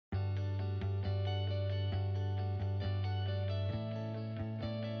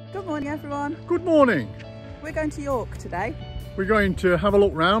Good morning everyone. Good morning. We're going to York today. We're going to have a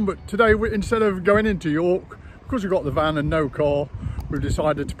look round, but today instead of going into York, because we've got the van and no car, we've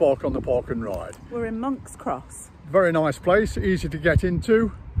decided to park on the park and ride. We're in Monk's Cross. Very nice place, easy to get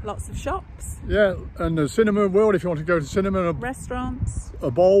into. Lots of shops. Yeah, and the cinema world if you want to go to cinema. Restaurants.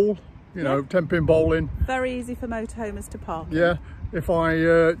 A bowl, you know, 10-pin bowling. Very easy for motorhomers to park. Yeah, if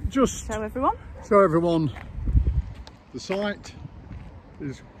I just show everyone the site.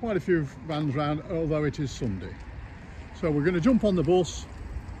 There's quite a few vans round, although it is Sunday. So we're going to jump on the bus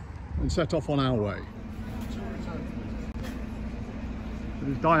and set off on our way.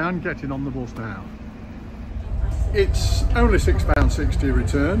 There's Diane getting on the bus now. It's only £6.60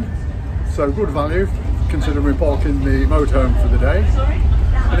 return, so good value considering we're parking the motorhome for the day.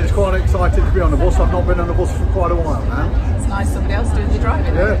 And it's quite exciting to be on the bus. I've not been on the bus for quite a while now. It's nice somebody else doing the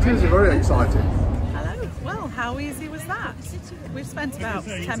driving. Yeah, it is very exciting. Hello. Well, how easy was that? We've spent about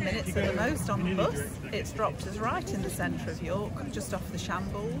 10 minutes at the most on the bus. It's dropped us right in the centre of York, just off the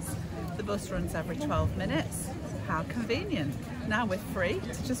Shambles. The bus runs every 12 minutes. How convenient. Now we're free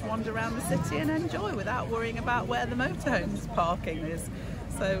to just wander around the city and enjoy without worrying about where the motorhome's parking is.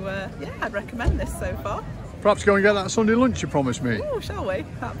 So yeah, I'd recommend this so far. Perhaps go and get that Sunday lunch you promised me. Oh, shall we?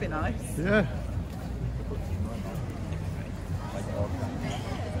 That'd be nice. Yeah.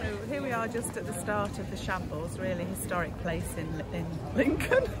 Here we are just at the start of the Shambles, really historic place in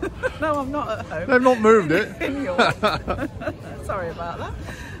Lincoln. No, I'm not at home. They've not moved it. In York. Sorry about that.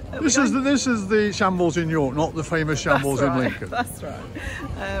 This is the Shambles in York, not the famous Shambles in Lincoln. That's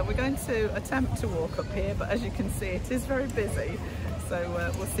right. We're going to attempt to walk up here, but as you can see, it is very busy.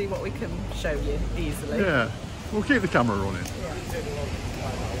 So we'll see what we can show you easily. Yeah, we'll keep the camera running.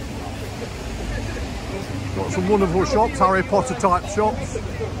 Got some wonderful shops, Harry Potter type shops.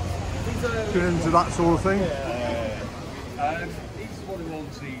 Get into that sort of thing.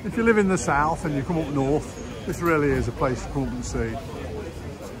 If you live in the south and you come up north, this really is a place to come up and see.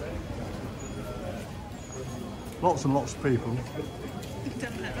 Lots and lots of people.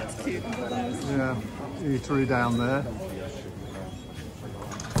 That's cute. Yeah, eatery down there.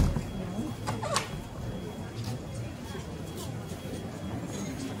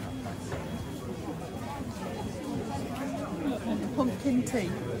 Pumpkin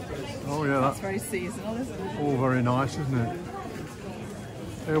tea. Oh yeah, that's very seasonal, isn't it? All very nice, isn't it?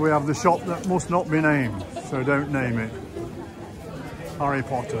 Here we have the shop that must not be named, so don't name it. Harry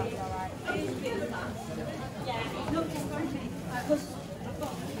Potter.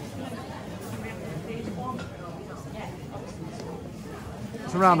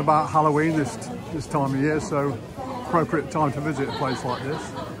 It's around about Halloween this time of year, so appropriate time to visit a place like this.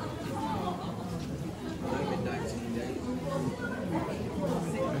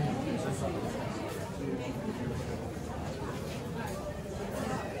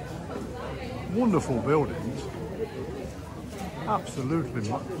 Wonderful buildings,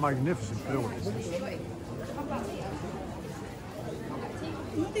 absolutely magnificent buildings.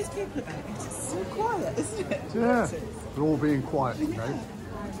 What these people about? It's so quiet, isn't it? Yeah, they're all being quiet today.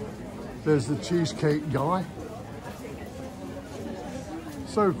 There's the cheesecake guy.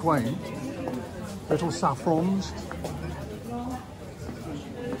 So quaint. Little saffrons.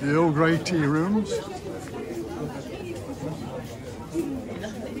 The Earl Grey tea rooms.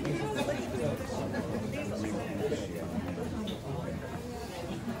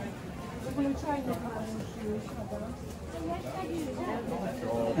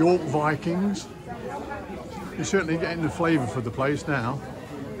 York Vikings. You're certainly getting the flavour for the place now.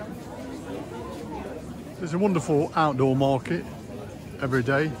 There's a wonderful outdoor market every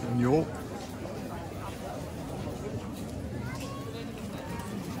day in York.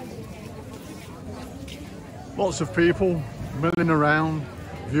 Lots of people milling around,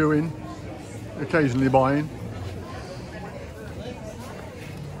 viewing, occasionally buying.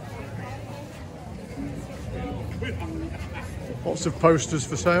 Lots of posters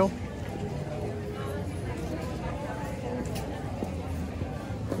for sale.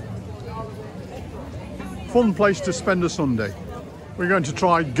 Fun place to spend a Sunday. We're going to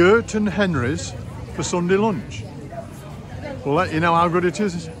try Girton Henry's for Sunday lunch. We'll let you know how good it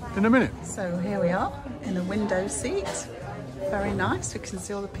is in a minute. So here we are in a window seat. Very nice, we can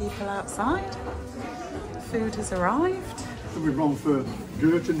see all the people outside. Food has arrived. We've gone for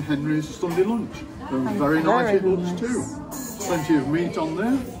Girton Henry's Sunday lunch. Very nice it looks too. Plenty of meat on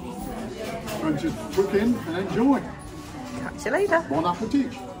there. Going to cook in and enjoy. Catch you later. Bon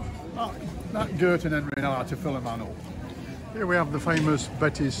appetit. That Girton Henry know how to fill a man up. Here we have the famous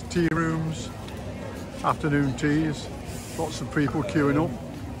Betty's tea rooms, afternoon teas, lots of people queuing up.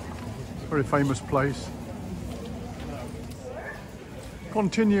 Very famous place.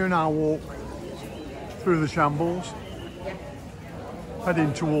 Continuing our walk through the shambles,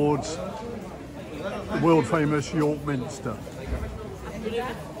 heading towards the world famous York Minster.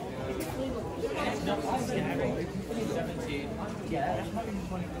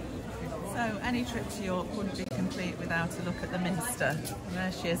 So any trip to York wouldn't be complete without a look at the Minster. And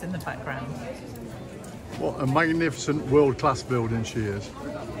there she is in the background. What a magnificent world-class building she is.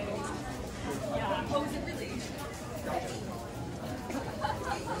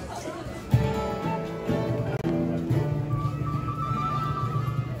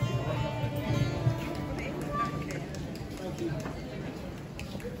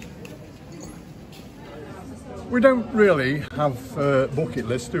 We don't really have a bucket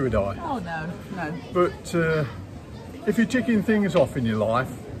list, do we, Di? Oh no, no. But if you're ticking things off in your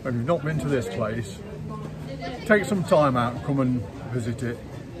life, and you've not been to this place, take some time out and come and visit it.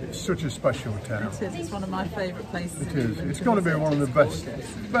 It's such a special town. It is. It's one of my favourite places. It is. It's got to be one of the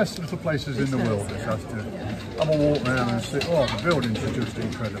best little places in the world. It has to. Have a walk around and see. Oh, the buildings are just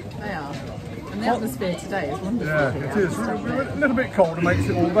incredible. They are. And the atmosphere today is wonderful. Yeah, it is. A little bit colder makes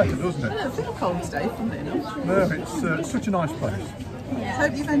it all better, doesn't it? Yeah, it's a bit cold today, funnily enough. No, it's such a nice place.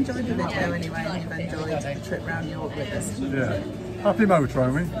 Hope you've enjoyed the video anyway, and you've enjoyed the trip round York with us. Yeah. Happy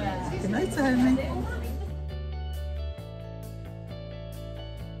motorhoming. Happy motorhoming.